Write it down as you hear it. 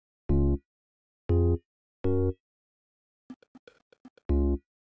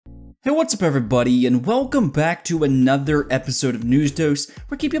Hey, what's up everybody, and welcome back to another episode of Nws Dose,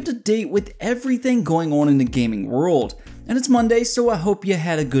 where I keep you up to date with everything going on in the gaming world. And it's Monday, so I hope you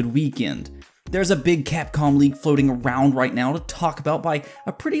had a good weekend. There's a big Capcom leak floating around right now to talk about by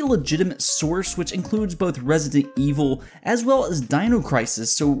a pretty legitimate source, which includes both Resident Evil as well as Dino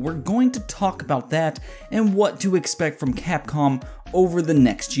Crisis, so we're going to talk about that and what to expect from Capcom over the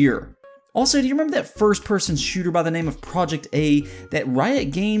next year. Also, do you remember that first-person shooter by the name of Project A that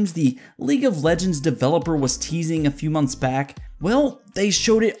Riot Games, the League of Legends developer, was teasing a few months back? Well, they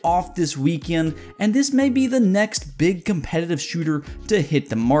showed it off this weekend, and this may be the next big competitive shooter to hit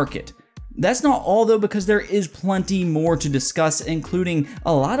the market. That's not all though, because there is plenty more to discuss, including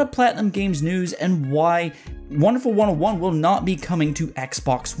a lot of Platinum Games news and why Wonderful 101 will not be coming to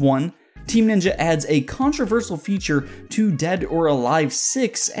Xbox One. Team Ninja adds a controversial feature to Dead or Alive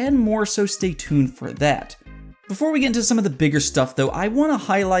 6 and more, so stay tuned for that. Before we get into some of the bigger stuff though, I want to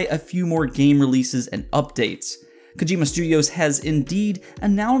highlight a few more game releases and updates. Kojima Studios has indeed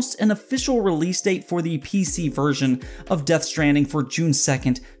announced an official release date for the PC version of Death Stranding for June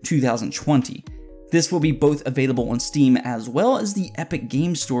 2nd, 2020. This will be both available on Steam as well as the Epic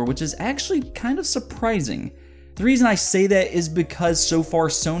Games Store, which is actually kind of surprising. The reason I say that is because so far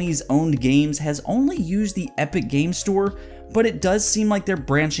Sony's owned games has only used the Epic Games Store, but it does seem like they're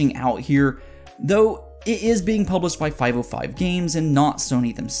branching out here, though it is being published by 505 Games and not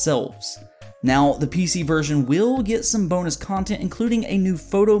Sony themselves. Now, the PC version will get some bonus content, including a new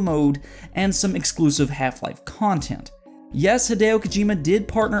photo mode and some exclusive Half-Life content. Yes, Hideo Kojima did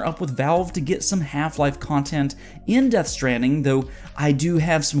partner up with Valve to get some Half-Life content in Death Stranding, though I do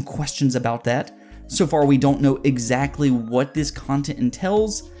have some questions about that. So far, we don't know exactly what this content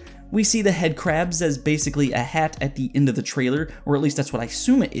entails. We see the head crabs as basically a hat at the end of the trailer, or at least that's what I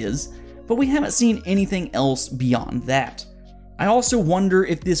assume it is, but we haven't seen anything else beyond that. I also wonder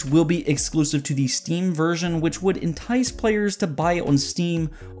if this will be exclusive to the Steam version, which would entice players to buy it on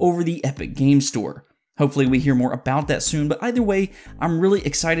Steam over the Epic Games Store. Hopefully we hear more about that soon, but either way, I'm really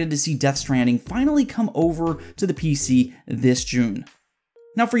excited to see Death Stranding finally come over to the PC this June.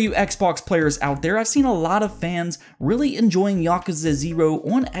 Now for you Xbox players out there, I've seen a lot of fans really enjoying Yakuza 0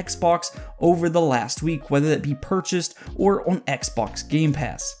 on Xbox over the last week, whether that be purchased or on Xbox Game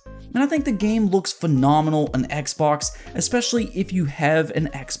Pass. And I think the game looks phenomenal on Xbox, especially if you have an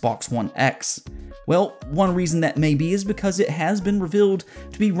Xbox One X. Well, one reason that may be is because it has been revealed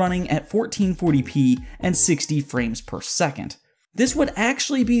to be running at 1440p and 60 frames per second. This would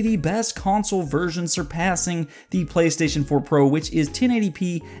actually be the best console version, surpassing the PlayStation 4 Pro, which is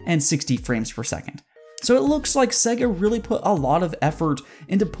 1080p and 60 frames per second. So it looks like Sega really put a lot of effort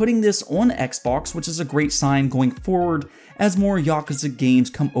into putting this on Xbox, which is a great sign going forward as more Yakuza games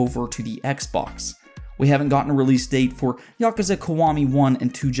come over to the Xbox. We haven't gotten a release date for Yakuza Kiwami 1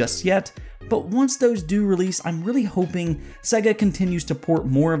 and 2 just yet, but once those do release, I'm really hoping Sega continues to port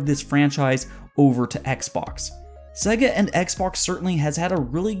more of this franchise over to Xbox. Sega and Xbox certainly has had a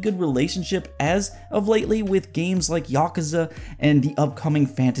really good relationship as of lately with games like Yakuza and the upcoming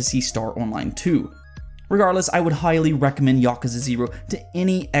Phantasy Star Online 2. Regardless, I would highly recommend Yakuza 0 to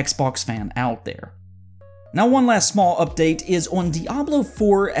any Xbox fan out there. Now one last small update is on Diablo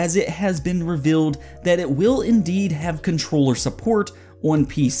IV, as it has been revealed that it will indeed have controller support on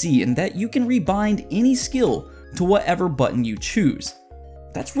PC and that you can rebind any skill to whatever button you choose.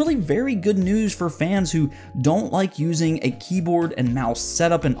 That's really very good news for fans who don't like using a keyboard and mouse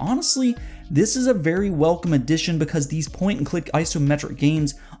setup, and honestly, this is a very welcome addition because these point-and-click isometric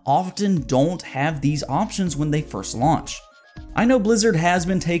games often don't have these options when they first launch. I know Blizzard has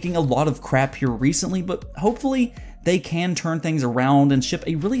been taking a lot of crap here recently, but hopefully they can turn things around and ship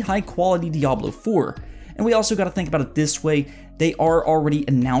a really high-quality Diablo IV. And we also got to think about it this way, they are already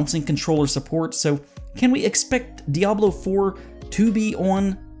announcing controller support, so can we expect Diablo IV to be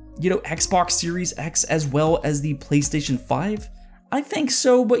on, Xbox Series X as well as the PlayStation 5? I think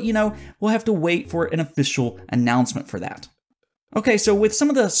so, but we'll have to wait for an official announcement for that. Okay, so with some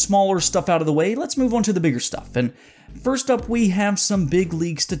of the smaller stuff out of the way, let's move on to the bigger stuff. And first up, we have some big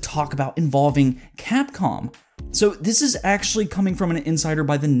leaks to talk about involving Capcom. So this is actually coming from an insider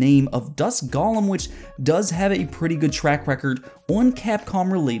by the name of Dusk Golem, which does have a pretty good track record on Capcom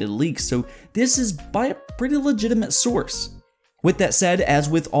related leaks, so this is by a pretty legitimate source. With that said, as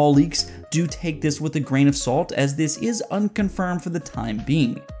with all leaks, do take this with a grain of salt, as this is unconfirmed for the time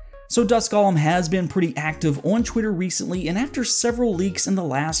being. So Dusk Golem has been pretty active on Twitter recently, and after several leaks in the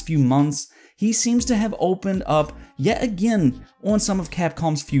last few months, he seems to have opened up yet again on some of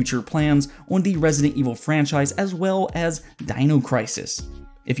Capcom's future plans on the Resident Evil franchise as well as Dino Crisis.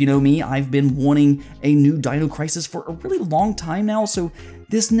 If you know me, I've been wanting a new Dino Crisis for a really long time now, so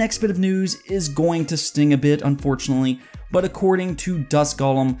this next bit of news is going to sting a bit, unfortunately. But according to Dust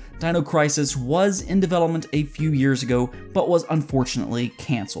Golem, Dino Crisis was in development a few years ago, but was unfortunately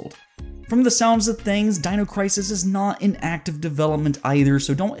cancelled. From the sounds of things, Dino Crisis is not in active development either,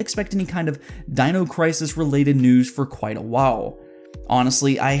 so don't expect any kind of Dino Crisis related news for quite a while.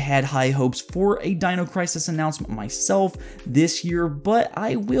 Honestly, I had high hopes for a Dino Crisis announcement myself this year, but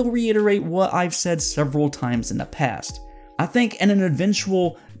I will reiterate what I've said several times in the past. I think an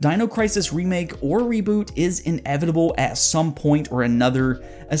eventual Dino Crisis remake or reboot is inevitable at some point or another,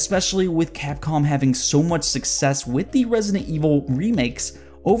 especially with Capcom having so much success with the Resident Evil remakes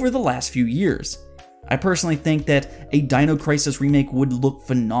over the last few years. I personally think that a Dino Crisis remake would look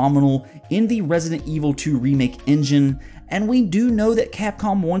phenomenal in the Resident Evil 2 remake engine, and we do know that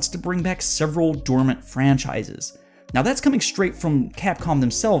Capcom wants to bring back several dormant franchises. Now that's coming straight from Capcom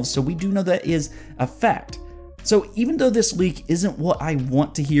themselves, so we do know that is a fact. So even though this leak isn't what I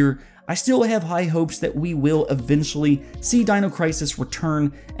want to hear, I still have high hopes that we will eventually see Dino Crisis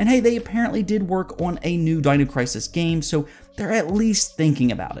return, and hey, they apparently did work on a new Dino Crisis game, so they're at least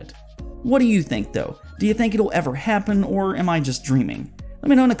thinking about it. What do you think though? Do you think it'll ever happen, or am I just dreaming? Let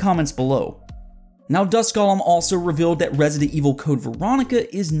me know in the comments below. Now, Dust Golem also revealed that Resident Evil Code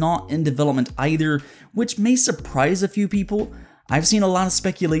Veronica is not in development either, which may surprise a few people. I've seen a lot of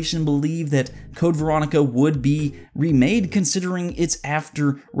speculation believe that Code Veronica would be remade considering it's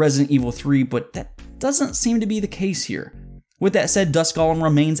after Resident Evil 3, but that doesn't seem to be the case here. With that said, Dust Golem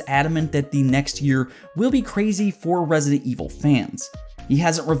remains adamant that the next year will be crazy for Resident Evil fans. He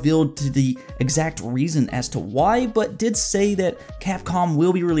hasn't revealed the exact reason as to why, but did say that Capcom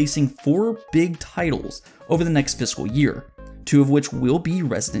will be releasing 4 big titles over the next fiscal year, 2 of which will be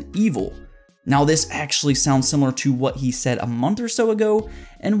Resident Evil. Now this actually sounds similar to what he said a month or so ago,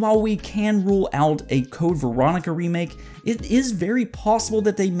 and while we can rule out a Code Veronica remake, it is very possible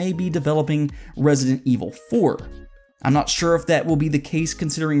that they may be developing Resident Evil 4. I'm not sure if that will be the case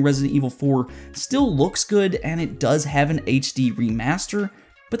considering Resident Evil 4 still looks good and it does have an HD remaster,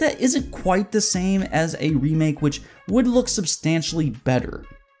 but that isn't quite the same as a remake which would look substantially better.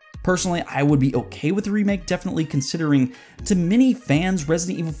 Personally, I would be okay with the remake, definitely considering to many fans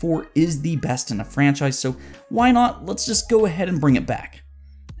Resident Evil 4 is the best in the franchise, so why not? Let's just go ahead and bring it back.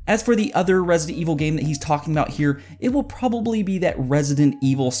 As for the other Resident Evil game that he's talking about here, it will probably be that Resident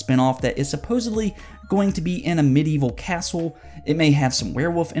Evil spinoff that is supposedly going to be in a medieval castle. It may have some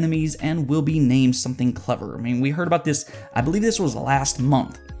werewolf enemies and will be named something clever. I mean, we heard about this, I believe this was last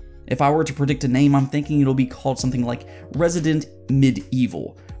month. If I were to predict a name, I'm thinking it'll be called something like Resident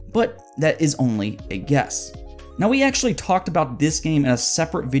Medieval, but that is only a guess. Now, we actually talked about this game in a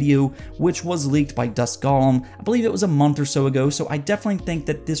separate video, which was leaked by Dust Golem. I believe it was a month or so ago, so I definitely think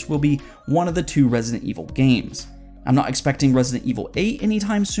that this will be one of the 2 Resident Evil games. I'm not expecting Resident Evil 8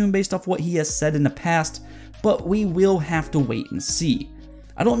 anytime soon based off what he has said in the past, but we will have to wait and see.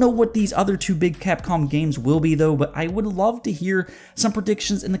 I don't know what these other 2 big Capcom games will be though, but I would love to hear some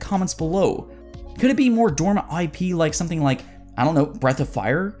predictions in the comments below. Could it be more dormant IP like something like, I don't know, Breath of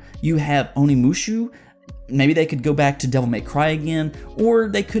Fire? You have Onimusha? Maybe they could go back to Devil May Cry again, or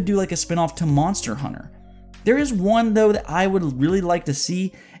they could do like a spinoff to Monster Hunter. There is one though that I would really like to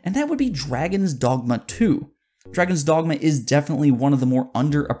see, and that would be Dragon's Dogma 2. Dragon's Dogma is definitely one of the more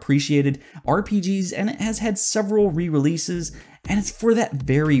underappreciated RPGs, and it has had several re-releases, and it's for that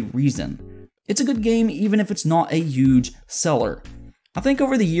very reason. It's a good game even if it's not a huge seller. I think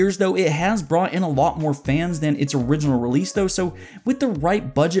over the years though, it has brought in a lot more fans than its original release though, so with the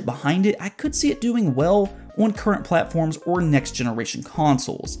right budget behind it, I could see it doing well on current platforms or next generation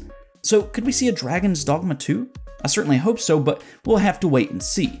consoles. So could we see a Dragon's Dogma 2? I certainly hope so, but we'll have to wait and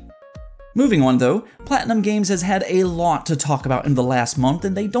see. Moving on though, Platinum Games has had a lot to talk about in the last month,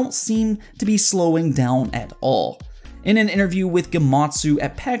 and they don't seem to be slowing down at all. In an interview with Gematsu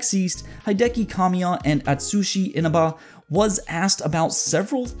at PAX East, Hideki Kamiya and Atsushi Inaba was asked about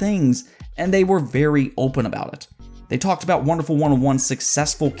several things, and they were very open about it. They talked about Wonderful 101's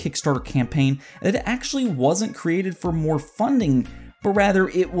successful Kickstarter campaign, and it actually wasn't created for more funding, but rather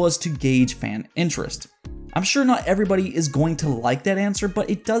it was to gauge fan interest. I'm sure not everybody is going to like that answer, but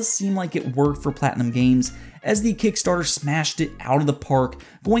it does seem like it worked for Platinum Games, as the Kickstarter smashed it out of the park,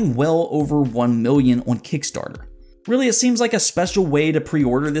 going well over 1 million on Kickstarter. Really, it seems like a special way to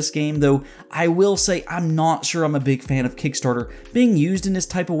pre-order this game, though I will say I'm not sure I'm a big fan of Kickstarter being used in this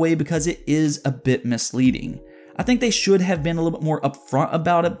type of way because it is a bit misleading. I think they should have been a little bit more upfront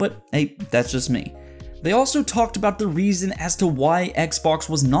about it, but hey, that's just me. They also talked about the reason as to why Xbox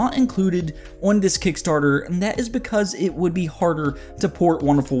was not included on this Kickstarter, and that is because it would be harder to port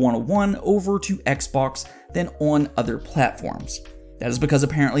Wonderful 101 over to Xbox than on other platforms. That is because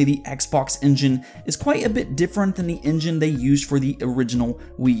apparently the Xbox engine is quite a bit different than the engine they used for the original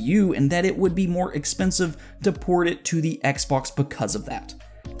Wii U, and that it would be more expensive to port it to the Xbox because of that.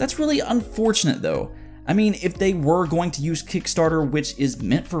 That's really unfortunate though. I mean, if they were going to use Kickstarter, which is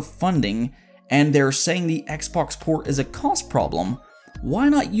meant for funding, and they're saying the Xbox port is a cost problem, why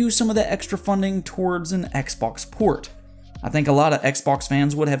not use some of that extra funding towards an Xbox port? I think a lot of Xbox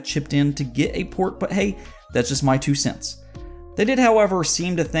fans would have chipped in to get a port, but hey, that's just my 2 cents. They did, however,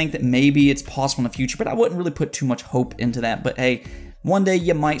 seem to think that maybe it's possible in the future, but I wouldn't really put too much hope into that. But hey, one day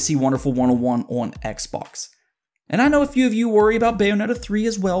you might see Wonderful 101 on Xbox. And I know a few of you worry about Bayonetta 3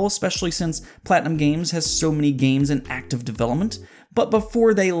 as well, especially since Platinum Games has so many games in active development. But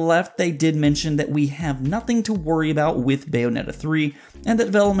before they left, they did mention that we have nothing to worry about with Bayonetta 3, and that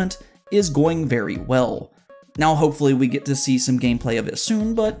development is going very well. Now hopefully we get to see some gameplay of it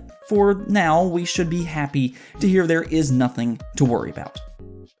soon, but for now we should be happy to hear there is nothing to worry about.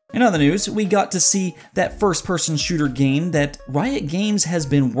 In other news, we got to see that first-person shooter game that Riot Games has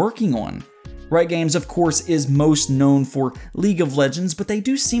been working on. Riot Games, of course, is most known for League of Legends, but they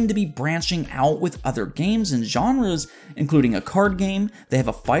do seem to be branching out with other games and genres, including a card game, they have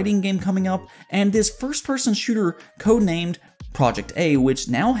a fighting game coming up, and this first-person shooter codenamed Project A, which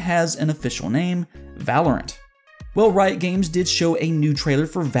now has an official name, Valorant. Well, Riot Games did show a new trailer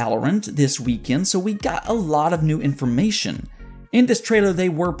for Valorant this weekend, so we got a lot of new information. In this trailer, they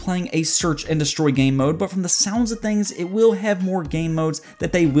were playing a search and destroy game mode, but from the sounds of things, it will have more game modes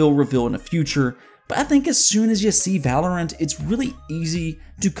that they will reveal in the future. But I think as soon as you see Valorant, it's really easy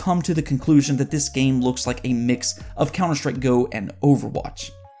to come to the conclusion that this game looks like a mix of Counter-Strike Go and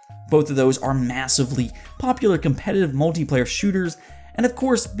Overwatch. Both of those are massively popular competitive multiplayer shooters, and of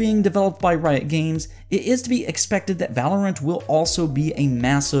course, being developed by Riot Games, it is to be expected that Valorant will also be a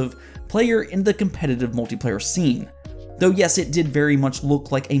massive player in the competitive multiplayer scene. Though yes, it did very much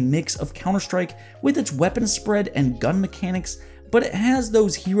look like a mix of Counter-Strike with its weapon spread and gun mechanics, but it has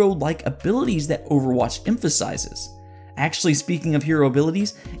those hero-like abilities that Overwatch emphasizes. Actually, speaking of hero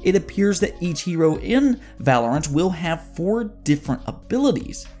abilities, it appears that each hero in Valorant will have 4 different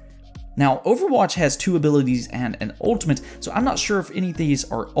abilities. Now, Overwatch has 2 abilities and an ultimate, so I'm not sure if any of these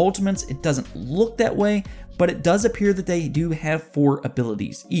are ultimates. It doesn't look that way, but it does appear that they do have 4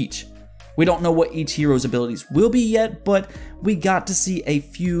 abilities each. We don't know what each hero's abilities will be yet, but we got to see a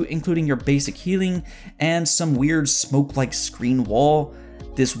few, including your basic healing and some weird smoke-like screen wall.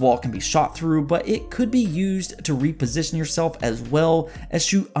 This wall can be shot through, but it could be used to reposition yourself as well as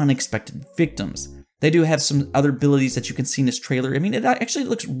shoot unexpected victims. They do have some other abilities that you can see in this trailer. I mean, it actually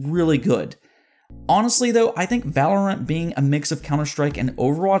looks really good. Honestly though, I think Valorant being a mix of Counter-Strike and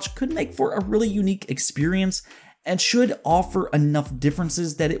Overwatch could make for a really unique experience and should offer enough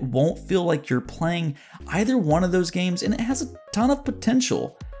differences that it won't feel like you're playing either one of those games, and it has a ton of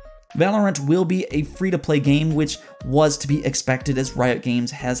potential. Valorant will be a free-to-play game, which was to be expected as Riot Games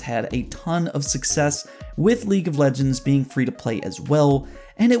has had a ton of success with League of Legends being free-to-play as well,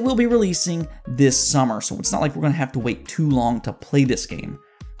 and it will be releasing this summer, so it's not like we're going to have to wait too long to play this game.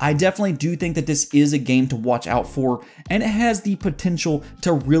 I definitely do think that this is a game to watch out for, and it has the potential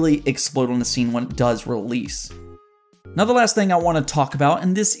to really explode on the scene when it does release. Now the last thing I want to talk about,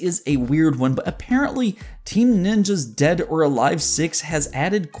 and this is a weird one, but apparently Team Ninja's Dead or Alive 6 has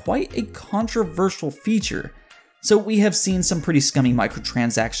added quite a controversial feature. So we have seen some pretty scummy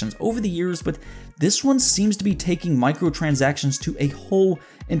microtransactions over the years, but this one seems to be taking microtransactions to a whole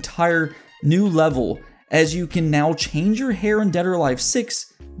entire new level, as you can now change your hair in Dead or Alive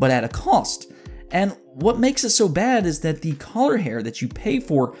 6, but at a cost. And what makes it so bad is that the collar hair that you pay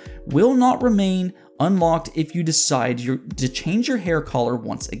for will not remain unlocked if you decide to change your hair color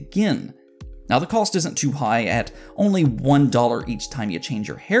once again. Now the cost isn't too high at only $1 each time you change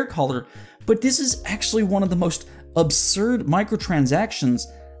your hair color, but this is actually one of the most absurd microtransactions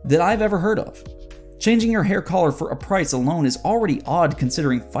that I've ever heard of. Changing your hair color for a price alone is already odd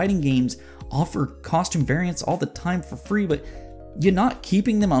considering fighting games offer costume variants all the time for free, but you're not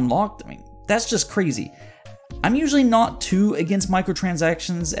keeping them unlocked? I mean, that's just crazy. I'm usually not too against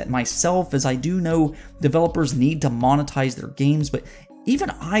microtransactions at myself, as I do know developers need to monetize their games, but even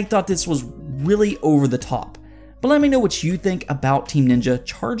I thought this was really over the top. But let me know what you think about Team Ninja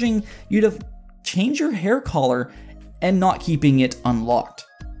charging you to change your hair color and not keeping it unlocked.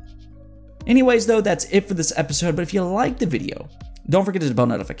 Anyways though, that's it for this episode, but if you liked the video, don't forget to hit the bell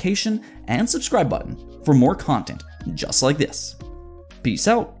notification and subscribe button for more content just like this. Peace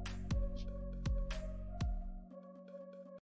out.